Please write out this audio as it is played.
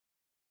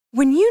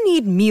When you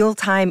need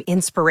mealtime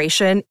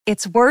inspiration,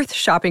 it's worth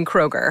shopping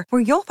Kroger,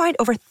 where you'll find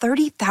over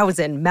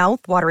 30,000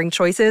 mouth-watering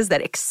choices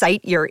that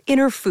excite your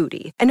inner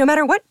foodie. And no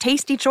matter what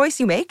tasty choice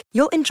you make,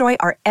 you'll enjoy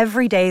our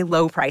everyday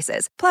low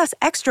prices, plus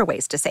extra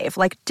ways to save,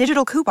 like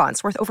digital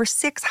coupons worth over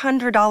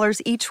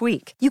 $600 each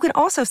week. You can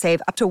also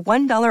save up to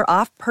 $1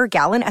 off per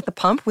gallon at the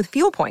pump with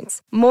fuel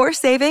points. More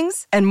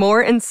savings and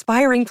more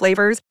inspiring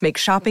flavors make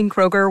shopping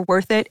Kroger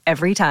worth it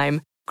every time.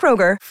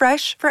 Kroger,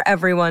 fresh for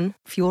everyone.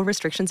 Fuel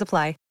restrictions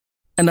apply.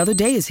 Another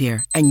day is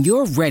here, and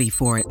you're ready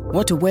for it.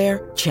 What to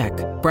wear? Check.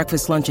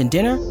 Breakfast, lunch, and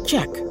dinner?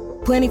 Check.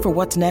 Planning for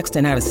what's next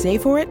and how to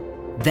save for it?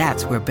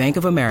 That's where Bank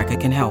of America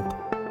can help.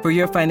 For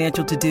your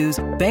financial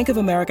to-dos, Bank of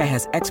America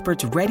has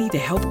experts ready to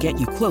help get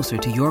you closer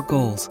to your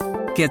goals.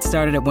 Get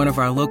started at one of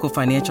our local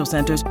financial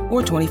centers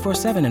or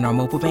 24/7 in our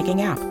mobile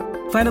banking app.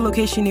 Find a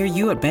location near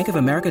you at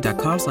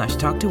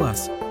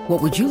bankofamerica.com/talktous.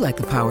 What would you like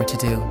the power to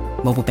do?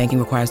 Mobile banking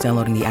requires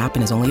downloading the app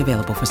and is only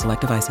available for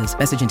select devices.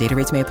 Message and data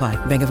rates may apply.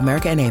 Bank of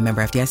America N.A.,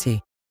 member FDIC.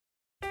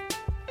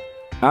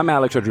 I'm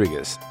Alex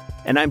Rodriguez.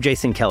 And I'm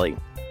Jason Kelly.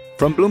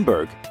 From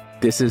Bloomberg,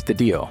 this is The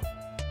Deal.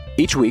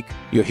 Each week,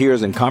 you'll hear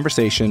us in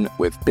conversation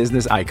with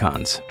business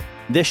icons.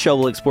 This show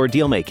will explore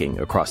deal-making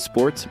across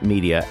sports,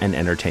 media, and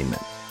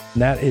entertainment.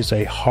 That is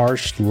a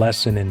harsh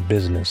lesson in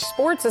business.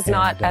 Sports is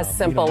not as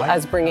simple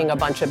as bringing a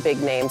bunch of big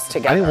names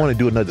together. I didn't want to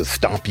do another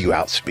stomp you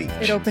out speech.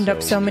 It opened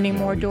up so many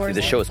more doors.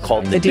 The show is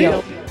called The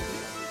Deal.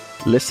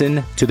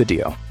 Listen to The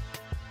Deal.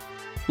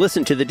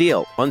 Listen to The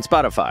Deal on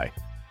Spotify.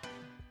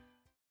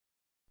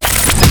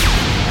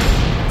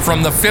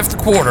 From the Fifth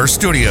Quarter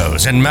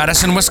Studios in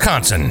Madison,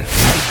 Wisconsin,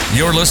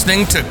 you're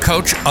listening to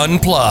Coach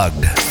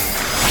Unplugged.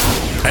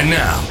 And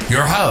now,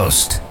 your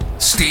host,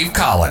 Steve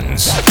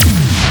Collins.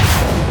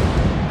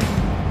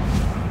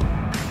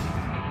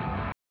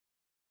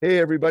 Hey,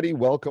 everybody.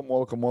 Welcome.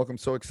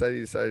 So excited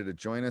you decided to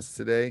join us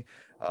today.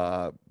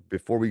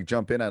 Before we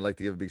jump in, I'd like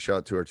to give a big shout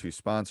out to our two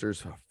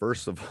sponsors.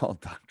 First of all,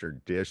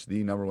 Dr. Dish,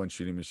 the number one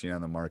shooting machine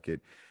on the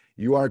market.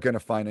 You aren't going to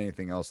find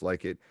anything else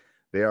like it.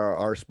 They are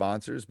our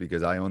sponsors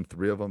because I own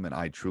 3 of them, and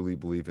I truly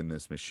believe in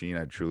this machine.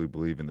 I truly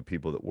believe in the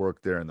people that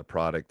work there and the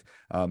product.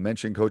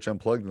 Mention Coach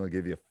Unplugged, and they'll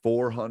give you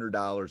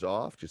 $400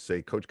 off. Just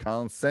say, Coach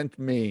Collins sent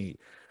me.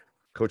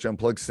 Coach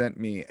Unplugged sent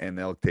me, and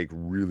they'll take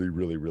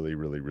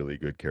really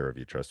good care of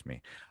you. Trust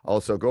me.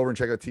 Also, go over and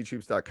check out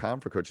teachhoops.com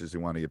for coaches who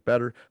want to get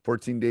better.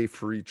 14-day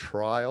free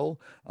trial.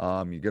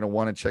 You're going to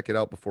want to check it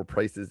out before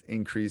prices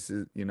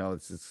increases. You know,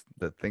 it's just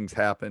that things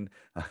happen.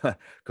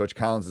 Coach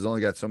Collins has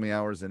only got so many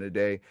hours in a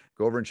day.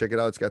 Go over and check it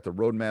out. It's got the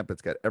roadmap.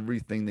 It's got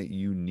everything that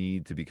you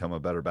need to become a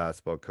better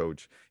basketball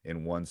coach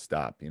in one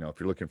stop. You know, if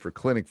you're looking for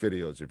clinic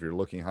videos, if you're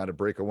looking how to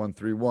break a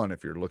 1-3-1,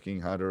 if you're looking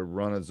how to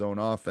run a zone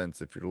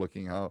offense, if you're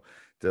looking how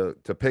to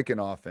pick an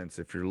offense,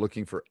 if you're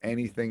looking for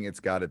anything, it's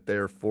got it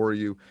there for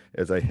you.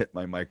 As I hit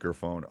my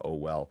microphone, oh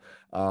well.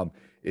 And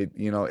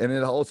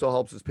it also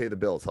helps us pay the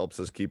bills, helps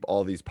us keep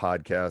all these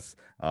podcasts,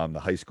 the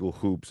high school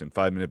hoops and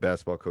 5-minute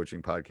basketball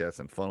coaching podcasts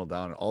and Funnel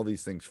Down and all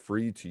these things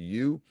free to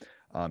you.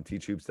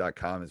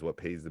 Teachhoops.com is what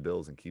pays the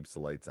bills and keeps the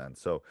lights on.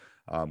 So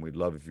we'd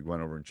love if you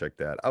went over and check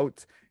that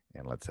out.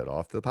 And let's head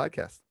off to the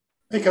podcast.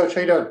 Hey, Coach,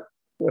 how you doing?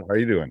 Good. How are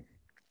you doing?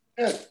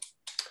 Good.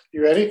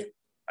 You ready?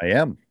 I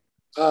am.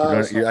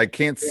 I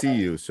can't see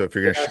you, so if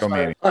you're going to show me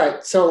anything. All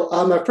right, so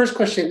my first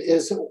question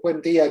is, when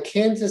the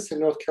Kansas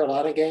and North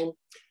Carolina game,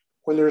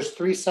 when there's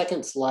 3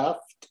 seconds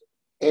left,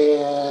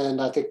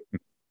 and I think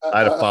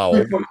I'd have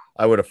fouled.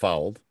 I would have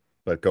fouled,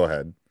 but go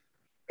ahead.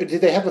 Did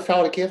they have a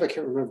foul to give? I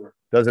can't remember.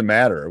 Doesn't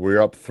matter. We're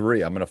up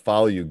 3. I'm going to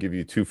foul you, give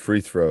you 2 free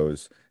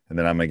throws, and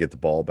then I'm going to get the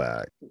ball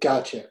back.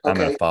 Gotcha. Okay. I'm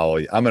going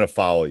to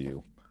foul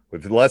you.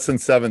 With less than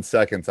 7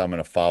 seconds, I'm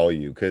going to foul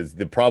you because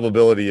the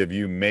probability of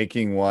you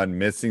making one,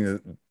 missing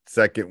the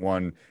second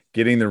one,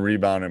 getting the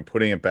rebound and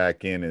putting it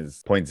back in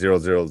is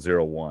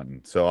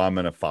 0.0001. So I'm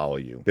going to foul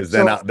you because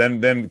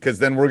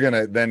then we're going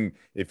to,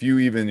 if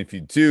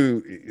you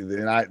do,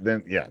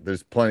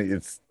 there's plenty.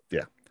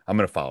 I'm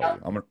going to foul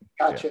you.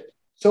 Gotcha. Yeah.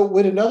 So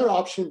would another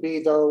option be,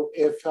 though,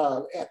 if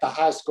at the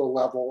high school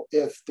level,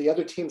 if the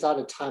other team's out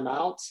of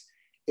timeouts,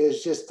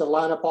 is just to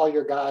line up all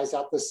your guys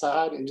out the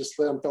side and just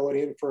let them throw it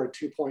in for a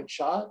 2-point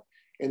shot?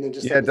 And then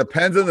just it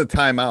depends on the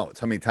timeouts,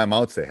 how many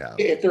timeouts they have.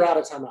 If they're out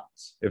of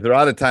timeouts. If they're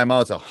out of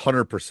timeouts,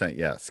 100%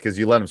 yes, because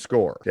you let them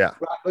score. Yeah.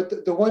 Right.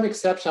 But the one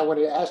exception I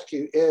wanted to ask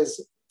you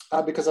is,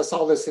 because I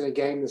saw this in a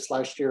game this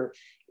last year,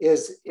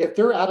 is if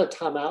they're out of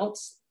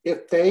timeouts,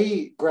 if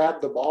they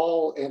grab the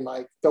ball and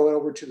like throw it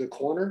over to the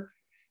corner,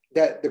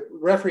 that the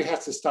referee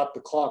has to stop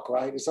the clock,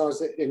 right? As long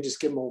as and just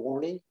give them a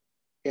warning.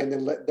 And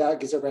then that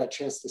gives everybody a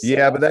chance to.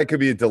 Yeah, but that could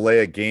be a delay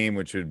a game,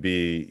 which would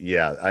be,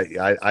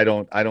 I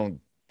don't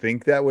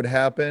think that would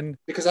happen.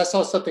 Because I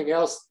saw something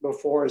else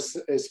before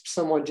is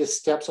someone just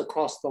steps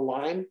across the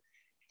line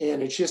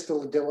and it's just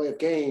a delay of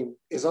game.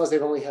 As long as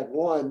they've only had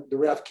one, the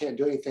ref can't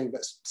do anything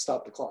but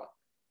stop the clock.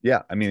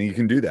 Yeah, I mean, you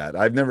can do that.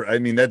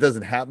 That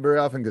doesn't happen very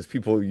often because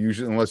people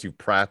usually, unless you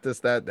practice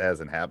that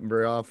hasn't happened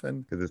very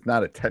often because it's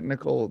not a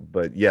technical,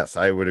 but yes,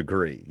 I would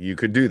agree. You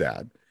could do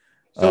that.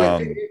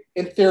 So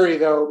in theory,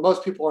 though,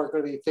 most people aren't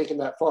going to be thinking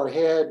that far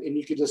ahead, and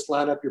you could just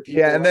line up your people.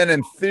 Yeah, and then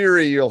in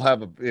theory, you'll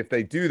have if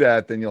they do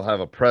that, then you'll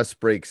have a press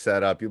break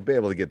set up. You'll be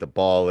able to get the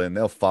ball in.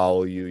 They'll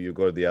follow you. You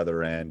go to the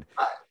other end.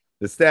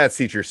 The stats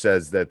teacher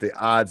says that the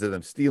odds of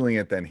them stealing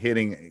it then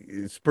hitting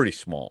is pretty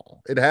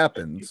small. It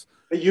happens.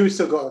 But you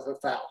still go with a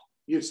foul.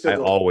 I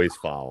always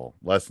foul.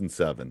 Less than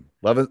 7.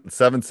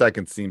 7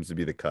 seconds seems to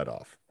be the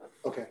cutoff.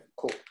 Okay,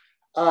 cool.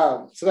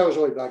 So that was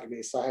really bugging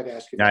me, so I had to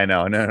ask you. I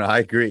know. No, I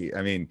agree.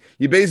 I mean,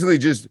 you basically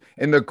just,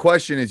 and the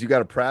question is, you got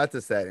to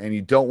practice that, and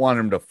you don't want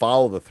them to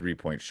follow the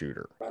 3-point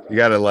shooter. Right. You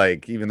got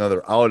to, even though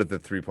they're out at the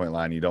 3-point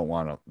line, you don't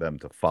want them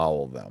to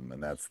foul them,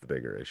 and that's the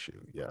bigger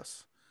issue.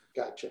 Yes.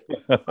 Gotcha.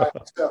 Right,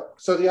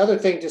 so the other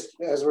thing, just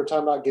as we're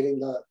talking about getting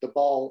the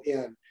ball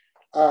in,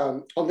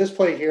 on this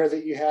play here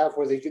that you have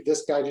where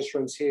this guy just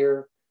runs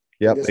here.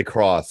 Yep, they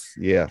cross.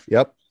 Yeah,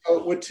 yep.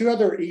 Would 2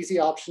 other easy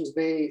options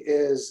be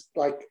is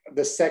like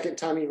the second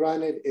time you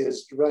run it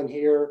is run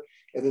here,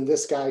 and then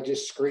this guy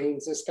just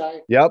screens this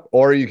guy? Yep,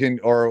 or you can,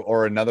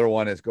 or another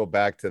one is go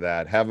back to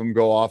that. Have him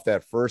go off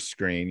that first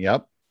screen.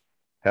 Yep.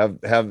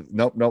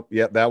 Nope.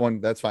 Yep, that one,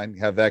 that's fine.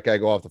 Have that guy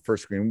go off the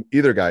first screen.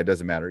 Either guy,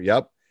 doesn't matter.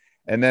 Yep.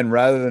 And then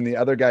rather than the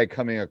other guy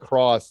coming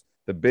across,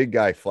 the big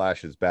guy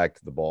flashes back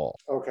to the ball.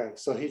 Okay,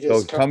 so he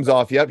just comes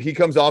off. Yep, he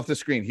comes off the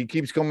screen. He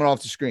keeps coming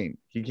off the screen.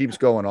 He keeps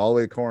going all the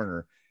way to the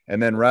corner.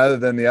 And then rather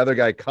than the other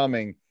guy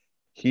coming,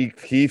 he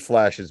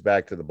flashes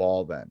back to the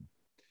ball then.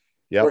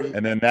 Yep.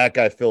 And then that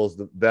guy fills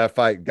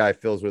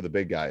where the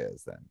big guy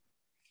is then.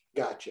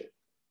 Gotcha.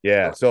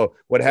 Yeah. Okay. So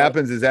what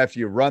happens is after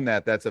you run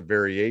that, that's a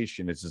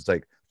variation. It's just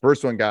like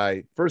first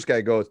guy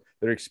goes,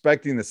 they're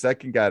expecting the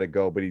second guy to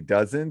go, but he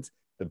doesn't.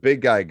 The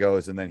big guy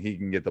goes, and then he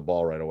can get the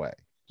ball right away.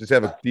 Just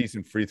have a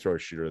decent free throw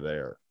shooter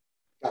there.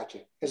 Gotcha.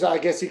 So I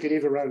guess you could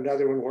even run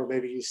another one where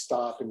maybe you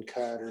stop and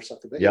cut or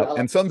something. Yeah,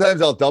 and sometimes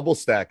I'll double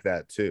stack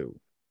that too.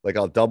 Like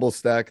I'll double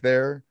stack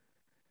there.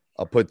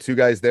 I'll put 2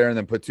 guys there and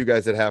then put 2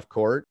 guys at half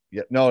court.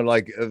 Yeah, no,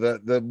 like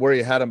the where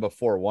you had them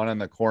before, one in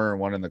the corner and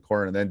one in the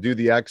corner, and then do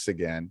the X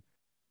again.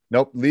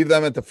 Nope, leave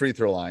them at the free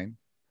throw line.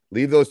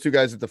 Leave those 2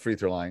 guys at the free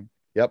throw line.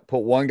 Yep, put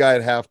one guy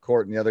at half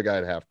court and the other guy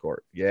at half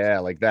court. Yeah,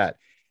 like that.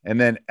 And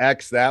then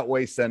X that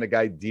way, send a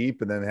guy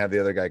deep, and then have the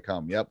other guy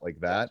come. Yep, like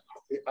that.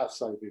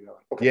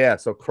 Okay. Yeah,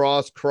 so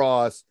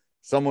cross,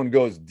 someone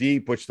goes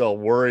deep, which they'll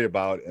worry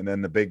about, and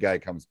then the big guy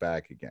comes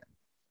back again.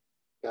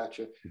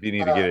 Gotcha. If you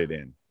need to get it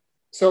in.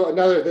 So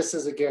this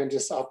is again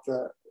just off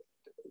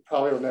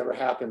probably will never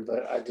happen,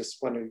 but I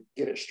just want to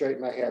get it straight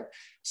in my head.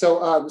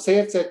 So say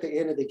it's at the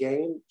end of the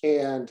game,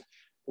 and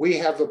we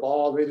have the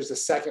ball, maybe there's a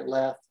second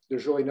left.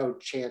 There's really no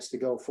chance to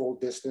go full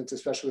distance,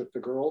 especially with the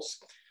girls.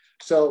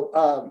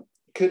 So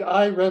could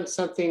I run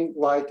something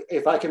like,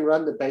 if I can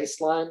run the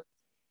baseline,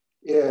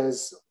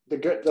 is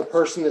the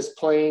person is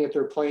playing, if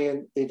they're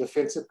playing the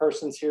defensive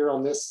persons here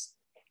on this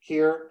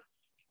here,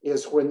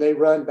 is when they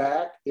run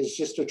back, is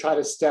just to try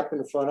to step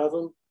in front of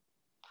them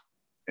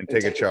and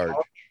take a charge.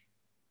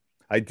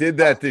 I did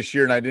that this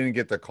year and I didn't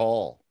get the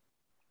call.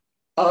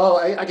 Oh,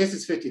 I guess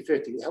it's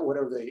 50-50,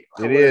 whatever they.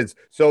 It is.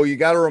 So you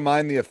got to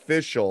remind the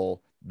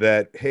official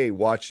that, hey,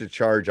 watch the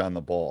charge on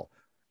the ball.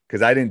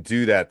 Because I didn't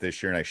do that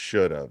this year and I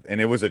should have. And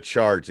it was a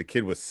charge. The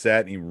kid was set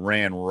and he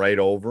ran right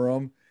over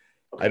him.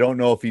 Okay. I don't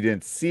know if he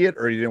didn't see it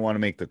or he didn't want to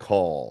make the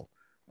call.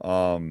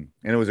 And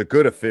it was a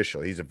good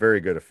official. He's a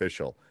very good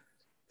official.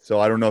 So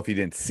I don't know if he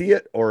didn't see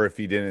it or if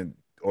he didn't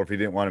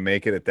want to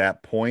make it at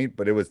that point,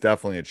 but it was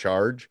definitely a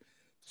charge.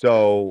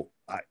 So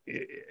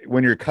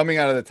when you're coming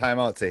out of the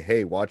timeout, say,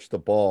 hey, watch the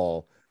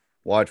ball.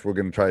 Watch, we're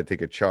going to try to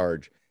take a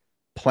charge.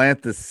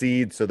 Plant the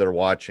seed so they're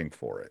watching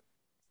for it.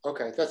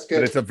 Okay, that's good.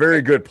 But it's a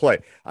very good play.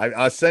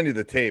 I'll send you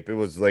the tape. It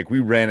was like we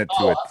ran it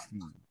to a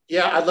team.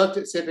 Yeah, I'd love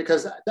to see it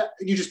because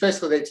you just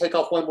basically they take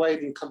off one way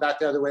and you come back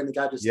the other way and the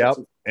guy just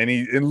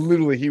and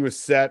literally he was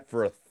set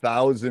for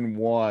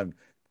 1,001.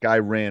 Guy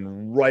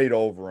ran right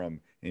over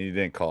him and he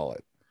didn't call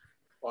it.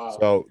 Wow.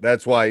 So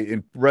that's why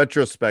in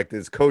retrospect,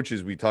 as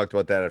coaches, we talked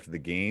about that after the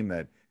game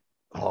that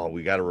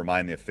we got to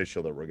remind the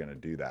official that we're going to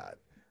do that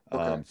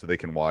so they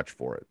can watch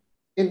for it.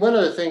 And one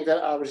other thing that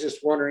I was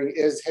just wondering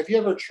is, have you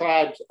ever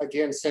tried,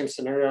 again, same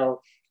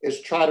scenario, is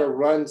try to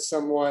run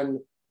someone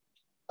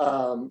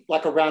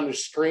like around the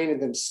screen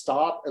and then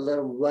stop and let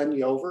them run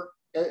you over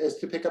is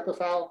to pick up a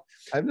foul?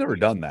 I've never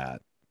done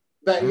that.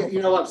 But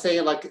you know what I'm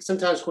saying? Like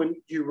sometimes when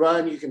you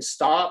run, you can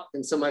stop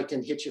and somebody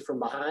can hit you from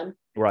behind.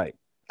 Right.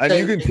 And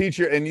you can teach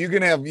you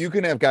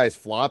can have guys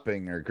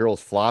flopping or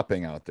girls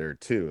flopping out there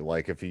too.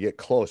 Like if you get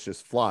close,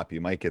 just flop,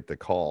 you might get the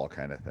call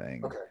kind of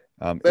thing. Okay.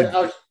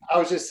 But I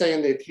was just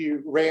saying that if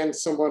you ran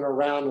someone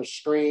around the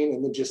screen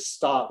and then just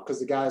stop because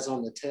the guy's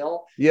on the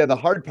tail. Yeah, the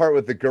hard part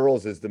with the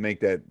girls is to make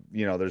that,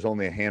 there's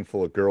only a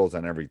handful of girls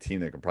on every team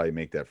that can probably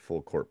make that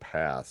full court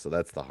pass. So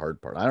that's the hard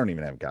part. I don't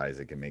even have guys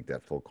that can make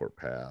that full court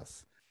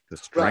pass. The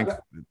strength,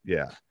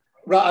 yeah.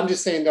 Right, I'm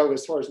just saying though,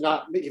 as far as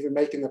not even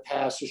making the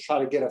pass, just try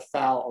to get a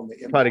foul on the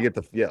inbound. Try to get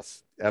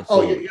yes,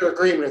 absolutely. Oh, you're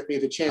agreeing with me.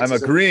 The chances. I'm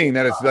agreeing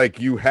that it's like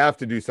you have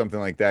to do something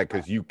like that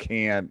because you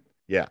can't.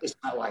 Yeah, it's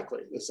not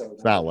likely. It's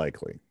not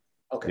likely.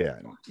 Okay. Yeah.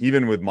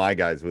 Even with my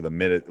guys with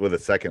a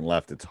second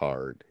left, it's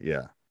hard.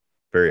 Yeah.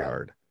 Very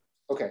hard.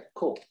 Okay,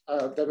 cool.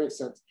 That makes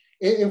sense.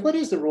 And what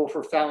is the rule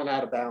for fouling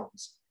out of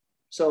bounds?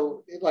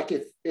 So like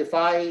if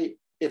I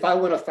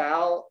win a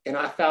foul and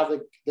I foul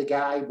the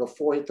guy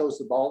before he throws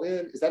the ball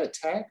in, is that a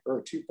tech or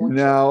a 2-point?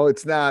 No,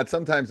 it's not.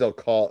 Sometimes they'll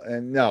call,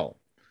 and no,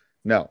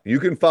 you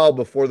can foul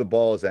before the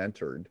ball is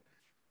entered.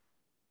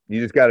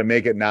 You just got to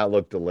make it not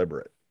look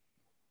deliberate.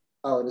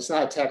 Oh, and it's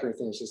not a tech or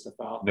anything. It's just a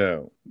foul.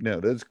 No,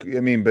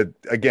 but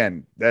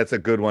again, that's a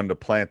good one to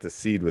plant the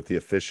seed with the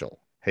official.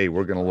 Hey,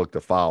 we're going to look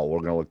to foul. We're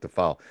going to look to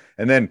foul.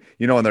 And then,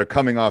 when they're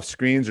coming off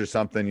screens or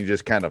something, you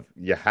just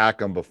you hack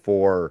them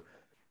before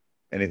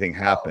anything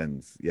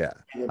happens. Yeah.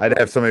 I'd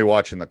have somebody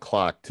watching the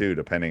clock too,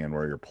 depending on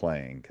where you're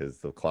playing, because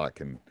the clock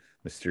can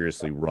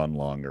mysteriously run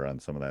longer on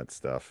some of that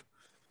stuff.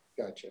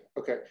 Gotcha.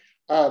 Okay.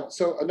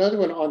 So another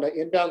one on the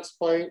inbounds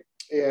play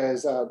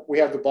is we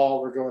have the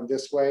ball, we're going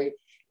this way,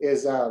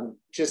 is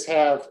just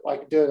have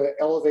do an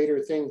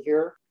elevator thing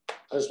here.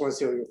 I just want to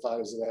see what your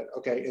thought is of that.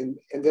 Okay.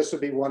 And this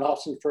would be one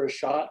option for a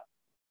shot.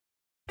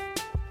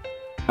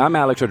 I'm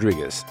Alex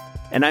Rodriguez.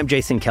 And I'm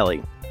Jason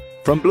Kelly.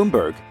 From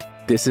Bloomberg,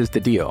 this is The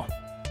Deal.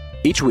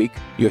 Each week,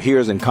 you'll hear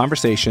us in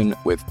conversation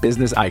with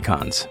business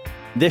icons.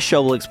 This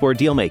show will explore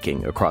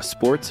deal-making across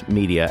sports,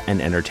 media,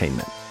 and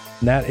entertainment.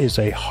 That is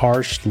a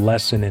harsh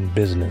lesson in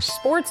business.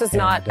 Sports is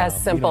not as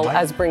simple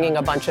as bringing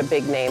a bunch of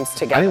big names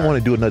together. I didn't want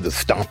to do another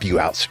stomp you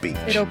out speech.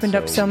 It opened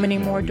up so many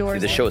more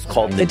doors. The show is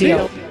called The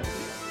Deal.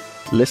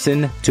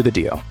 Listen to The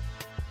Deal.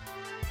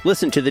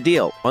 Listen to The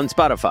Deal on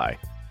Spotify.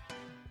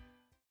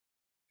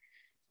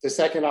 The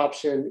second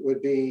option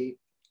would be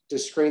to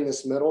screen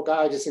this middle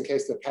guy just in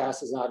case the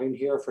pass is not in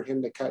here for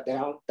him to cut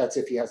down. That's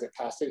if he hasn't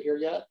passed it here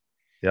yet.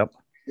 Yep.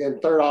 Then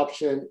third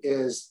option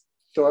is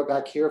throw it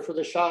back here for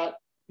the shot.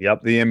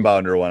 Yep, the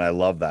inbounder one. I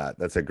love that.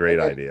 That's a great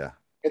idea.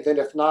 And then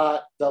if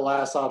not, the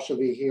last option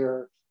will be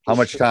here. How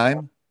much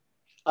time?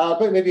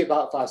 But maybe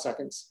about 5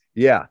 seconds.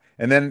 Yeah.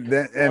 And then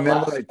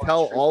what I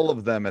tell all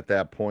of them at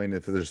that point,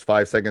 if there's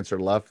 5 seconds or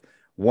left,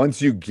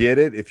 once you get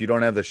it, if you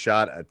don't have the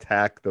shot,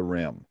 attack the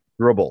rim.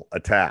 Dribble,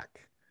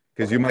 attack.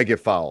 Because you might get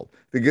fouled.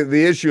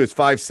 The issue is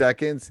 5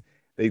 seconds.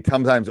 They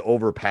sometimes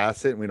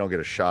overpass it and we don't get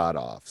a shot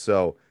off.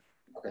 So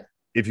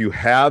if you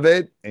have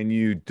it and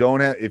you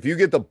don't have, if you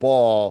get the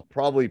ball,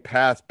 probably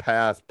pass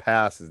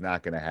is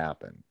not going to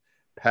happen.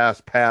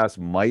 Pass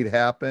might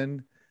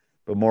happen,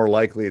 but more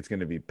likely it's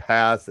going to be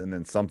pass and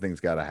then something's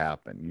got to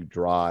happen. You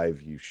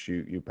drive, you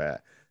shoot, you pass,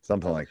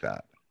 something like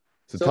that.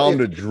 So tell them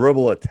to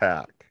dribble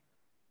attack.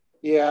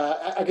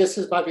 Yeah, I guess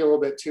this might be a little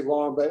bit too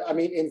long, but I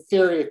mean, in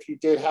theory, if you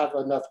did have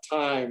enough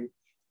time,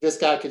 this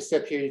guy could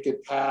step here, you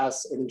could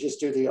pass and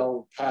just do the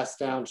old pass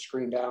down,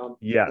 screen down.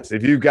 Yes,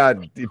 if you've got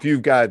 8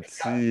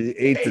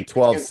 to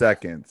 12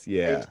 seconds,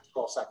 yeah. 8 to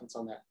 12 seconds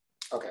on that.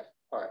 Okay,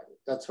 all right.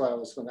 That's what I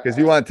was going to. Because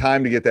you want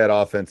time to get that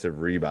offensive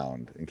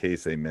rebound in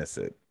case they miss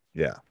it.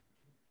 Yeah.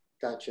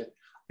 Gotcha.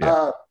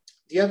 Yeah.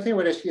 The other thing I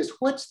would ask you is,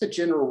 what's the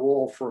general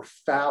rule for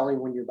fouling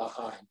when you're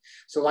behind?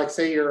 So, like,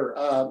 say you're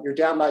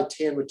down by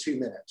 10 with 2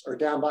 minutes, or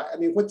down by. I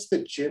mean, what's the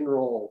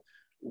general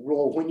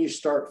rule when you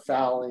start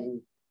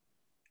fouling?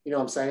 You know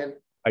what I'm saying?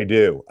 I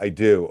do.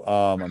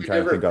 I'm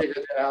trying to think of.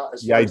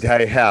 Yeah,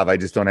 I have. I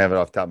just don't have it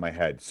off the top of my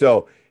head.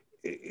 So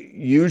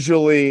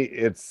usually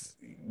it's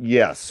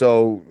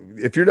So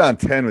if you're down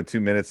 10 with 2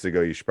 minutes to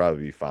go, you should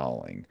probably be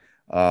fouling.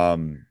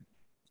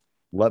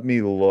 Let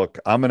me look.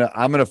 I'm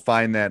gonna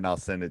find that and I'll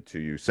send it to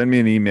you. Send me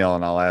an email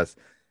and I'll ask.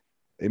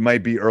 It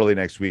might be early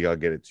next week. I'll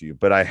get it to you.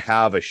 But I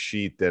have a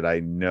sheet that I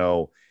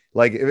know.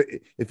 Like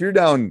if you're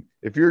down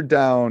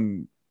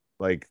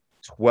like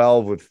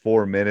 12 with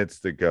 4 minutes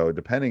to go,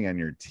 depending on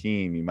your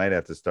team, you might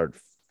have to start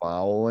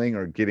fouling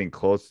or getting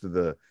close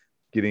to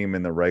getting them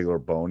in the regular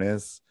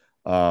bonus.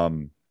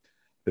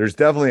 There's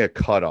definitely a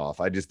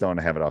cutoff. I just don't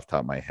have it off the top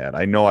of my head.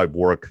 I know I've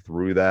worked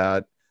through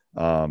that.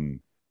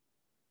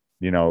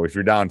 If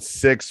you're down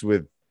 6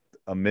 with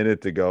a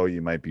minute to go,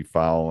 you might be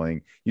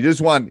fouling. You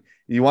want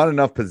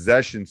enough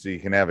possession so you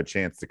can have a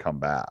chance to come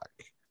back.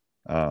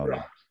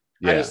 Right.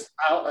 Yeah.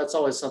 That's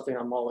always something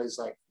I'm always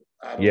like,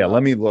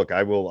 let me look.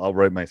 I'll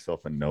write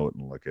myself a note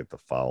and look at the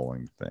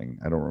fouling thing.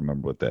 I don't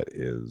remember what that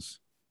is.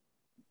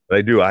 But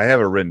I do. I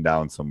have it written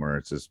down somewhere.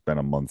 It's just been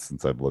a month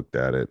since I've looked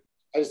at it.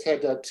 I just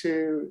had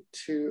two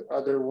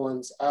other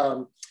ones.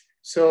 I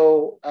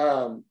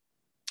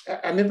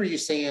remember you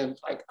saying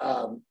like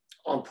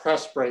on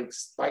press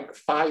breaks, like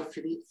 5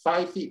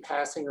 feet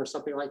passing or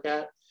something like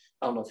that.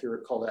 I don't know if you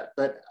recall that,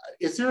 but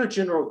is there a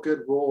general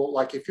good rule?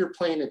 Like if you're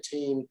playing a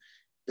team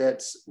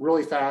that's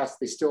really fast,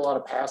 they steal a lot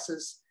of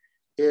passes,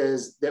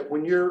 is that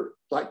when you're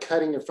like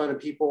cutting in front of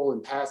people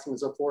and passing and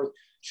so forth,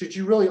 should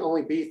you really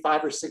only be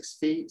 5 or 6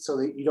 feet so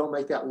that you don't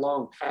make that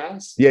long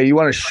pass? Yeah, you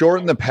want to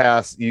shorten the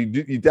pass. You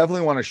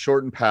definitely want to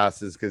shorten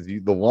passes because the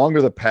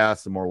longer the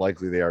pass, the more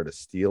likely they are to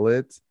steal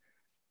it.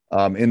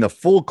 In the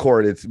full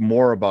court, it's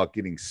more about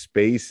getting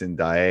space and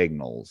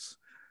diagonals.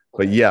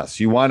 But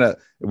yes, you want to,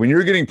 when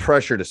you're getting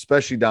pressured,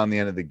 especially down the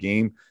end of the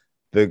game,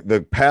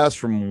 the pass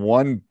from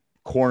one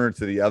corner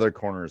to the other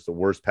corner is the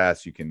worst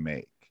pass you can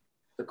make.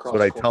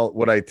 So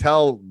what I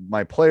tell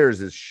my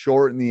players is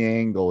shorten the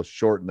angle,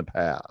 shorten the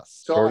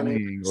pass. So shorten the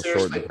angle,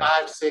 shorten the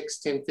pass. 5, 6,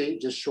 10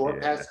 feet, just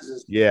short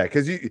passes.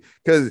 Because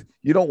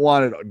you don't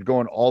want it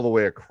going all the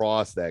way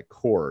across that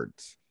court.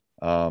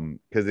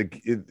 Because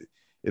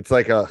it's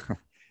like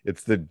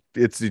it's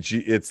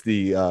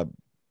the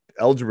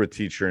algebra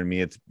teacher in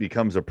me. It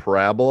becomes a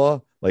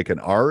parabola, like an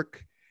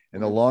arc,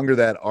 and the longer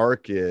that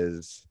arc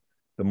is,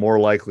 the more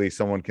likely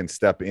someone can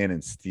step in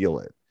and steal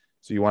it.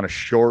 So you want to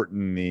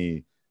shorten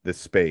the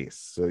space.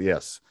 So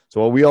yes.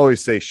 So what we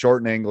always say,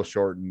 shorten angle,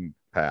 shorten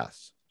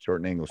pass.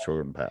 Shorten angle,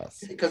 shorten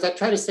pass. Because I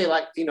try to say,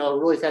 like, a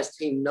really fast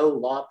team, no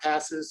lob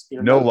passes.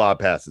 No lob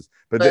passes.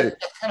 But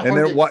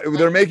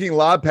they're making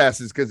lob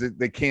passes because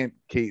they can't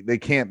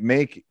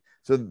make.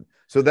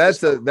 So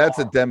that's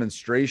a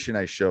demonstration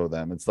I show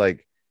them. It's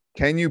like,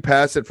 can you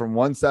pass it from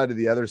one side to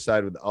the other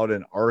side without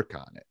an arc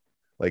on it,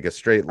 like a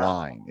straight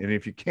line? And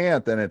if you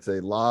can't, then it's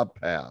a lob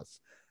pass.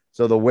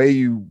 So the way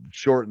you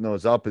shorten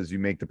those up is you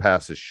make the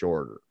passes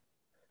shorter.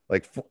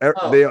 Like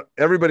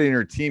everybody in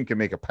your team can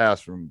make a pass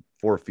from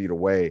 4 feet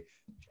away,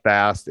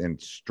 fast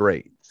and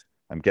straight,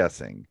 I'm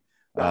guessing.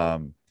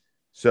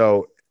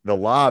 So the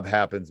lob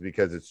happens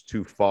because it's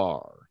too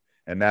far,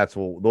 and those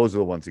are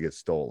the ones that get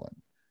stolen.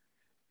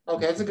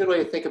 Okay, that's a good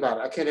way to think about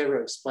it. I can't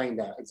ever explain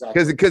that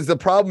exactly. Because the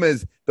problem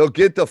is they'll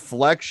get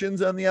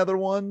deflections on the other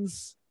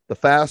ones, the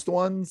fast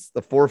ones,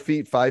 the 4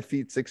 feet, 5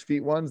 feet, 6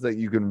 feet ones that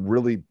you can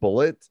really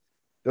bullet.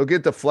 They'll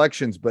get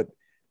deflections, but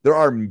there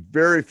are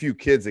very few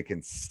kids that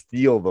can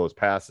steal those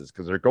passes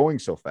because they're going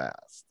so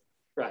fast.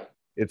 Right.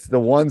 It's the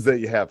ones that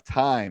you have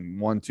time,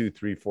 1, 2,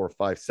 3, 4,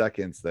 5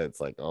 seconds.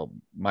 That's like, oh,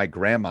 my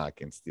grandma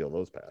can steal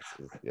those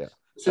passes. Yeah.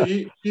 So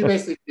you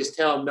basically just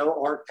tell them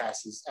no arc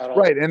passes at all.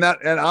 Right. And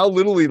I'll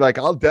literally,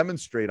 I'll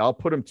demonstrate. I'll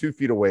put them 2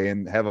 feet away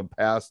and have them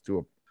pass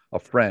to a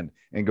friend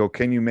and go,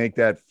 can you make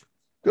that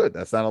good?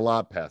 That's not a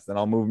lob pass. Then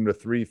I'll move them to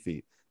 3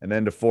 feet and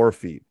then to 4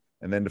 feet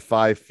and then to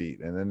 5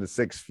 feet and then to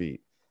 6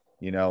 feet,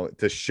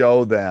 to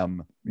show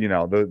them,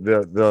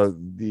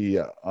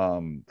 the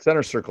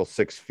center circle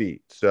 6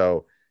 feet.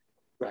 So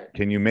right.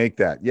 Can you make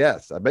that?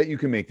 Yes. I bet you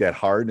can make that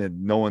hard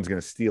and no one's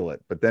going to steal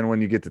it. But then when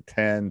you get to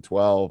 10,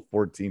 12,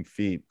 14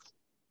 feet,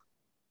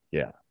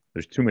 yeah,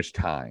 there's too much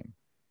time.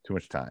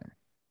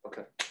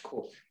 Okay,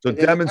 cool. So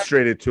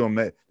demonstrate it to them.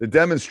 The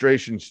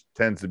demonstration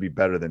tends to be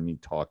better than me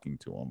talking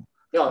to them.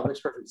 No, it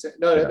makes perfect sense.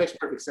 No, it makes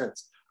perfect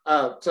sense.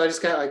 So I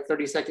just got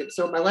 30 seconds.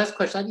 So my last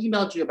question, I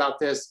emailed you about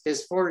this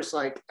as far as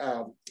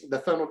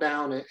the funnel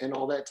down and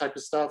all that type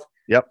of stuff.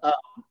 Yep.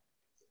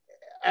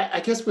 I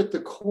guess with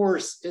the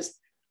course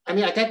I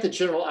got the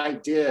general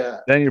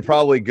idea. Then you're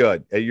probably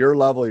good. At your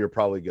level, you're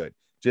probably good.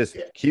 Just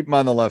keep them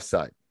on the left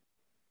side.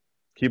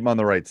 Keep them on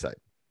the right side.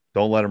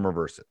 Don't let them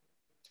reverse it.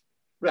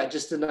 Right.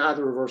 Just deny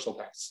the reversal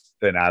pass.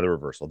 Deny the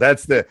reversal.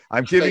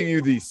 I'm giving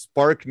you the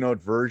Spark Note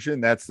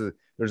version.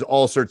 There's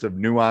all sorts of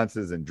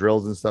nuances and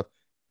drills and stuff.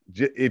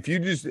 If you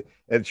just,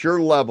 at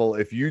your level,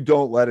 if you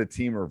don't let a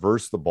team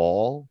reverse the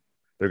ball,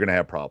 they're going to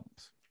have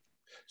problems.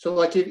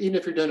 So even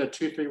if you're doing a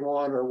 2-3-1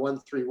 or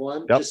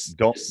 1-3-1, just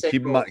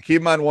keep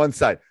them on one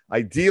side.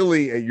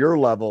 Ideally at your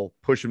level,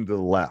 push them to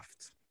the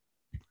left.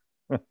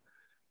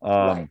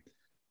 Right.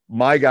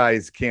 My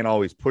guys can't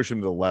always push them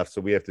to the left, so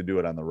we have to do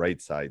it on the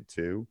right side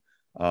too.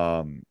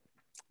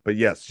 But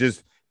yes,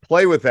 just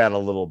play with that a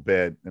little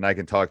bit, and I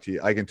can talk you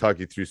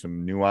through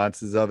some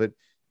nuances of it.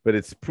 But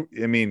it's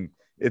going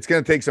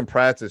to take some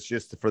practice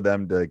just for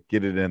them to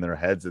get it in their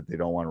heads that they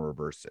don't want to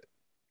reverse it.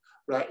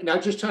 Right. And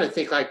I'm just trying to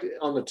think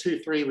on the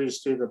 2-3, we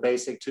just do the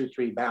basic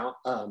 2-3 bounce.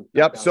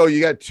 Yep. So you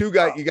got two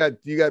guys,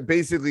 you got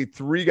basically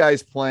 3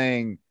 guys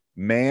playing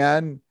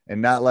man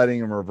and not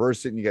letting them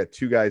reverse it. And you got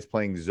 2 guys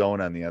playing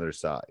zone on the other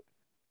side.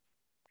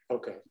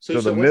 Okay.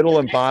 So the middle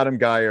and bottom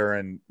guy are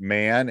in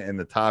man and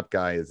the top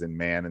guy is in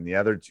man. And the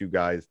other 2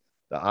 guys,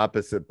 the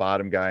opposite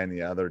bottom guy and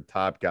the other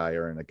top guy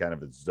are in a kind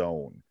of a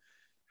zone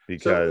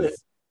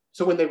because.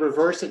 So when they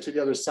reverse it to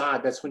the other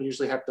side, that's when you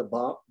usually have to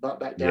bump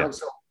back down. Yeah.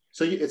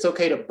 So it's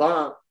okay to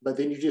bump, but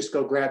then you just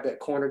go grab that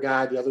corner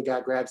guy. The other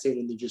guy grabs it,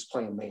 and you just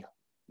play a man.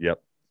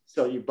 Yep.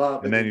 So you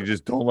bump. And then you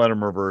just don't let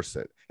them reverse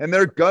it. And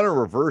they're going to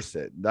reverse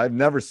it. I've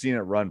never seen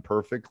it run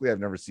perfectly. I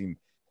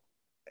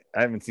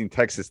haven't seen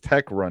Texas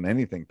Tech run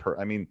anything.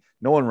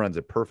 No one runs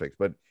it perfect,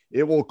 but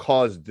it will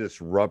cause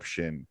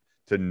disruption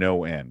to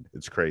no end.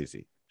 It's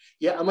crazy.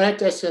 Yeah, I'm going to have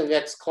to ask you the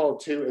next call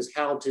too, is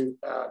how to,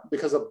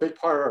 because a big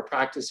part of our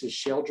practice is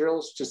shell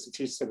drills, just to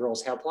teach the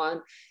girls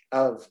helpline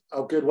of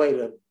a good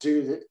way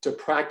to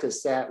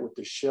practice that with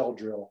the shell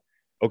drill.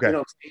 Okay. You know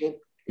what I'm saying?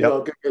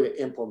 A good way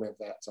to implement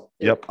that. So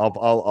yep,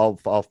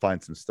 I'll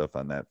find some stuff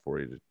on that for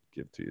you to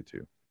give to you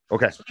too.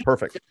 Okay,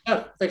 perfect.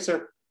 Yeah, thanks,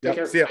 sir. Take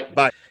care. See ya.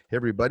 Bye. Hey,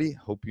 everybody.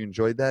 Hope you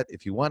enjoyed that.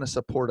 If you want to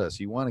support us,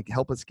 you want to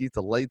help us keep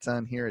the lights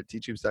on here at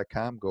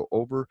teachhoops.com, go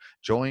over,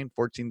 join,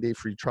 14-day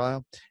free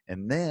trial,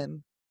 and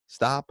then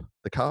stop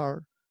the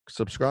car,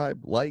 subscribe,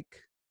 like,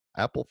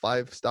 Apple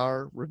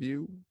 5-star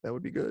review. That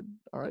would be good.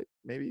 All right.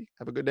 Maybe.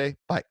 Have a good day.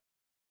 Bye.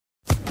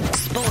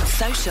 Sports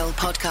Social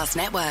Podcast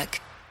Network.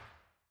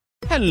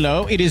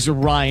 Hello, it is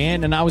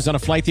Ryan, and I was on a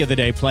flight the other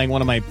day playing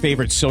one of my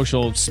favorite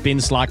social spin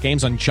slot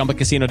games on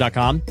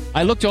ChumbaCasino.com.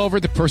 I looked over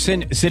at the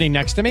person sitting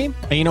next to me,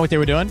 and you know what they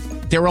were doing?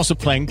 They were also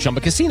playing Chumba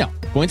Casino.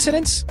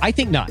 Coincidence? I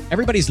think not.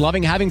 Everybody's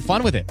loving having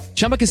fun with it.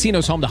 Chumba Casino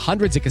is home to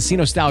hundreds of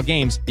casino-style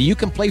games that you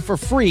can play for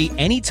free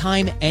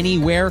anytime,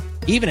 anywhere,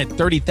 even at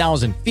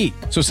 30,000 feet.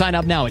 So sign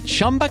up now at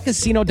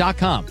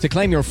ChumbaCasino.com to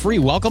claim your free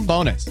welcome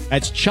bonus.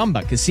 That's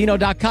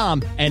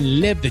ChumbaCasino.com and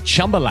live the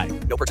Chumba life.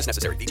 No purchase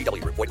necessary.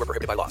 VGW. Void where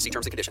prohibited by law. See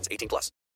terms and conditions. 18+.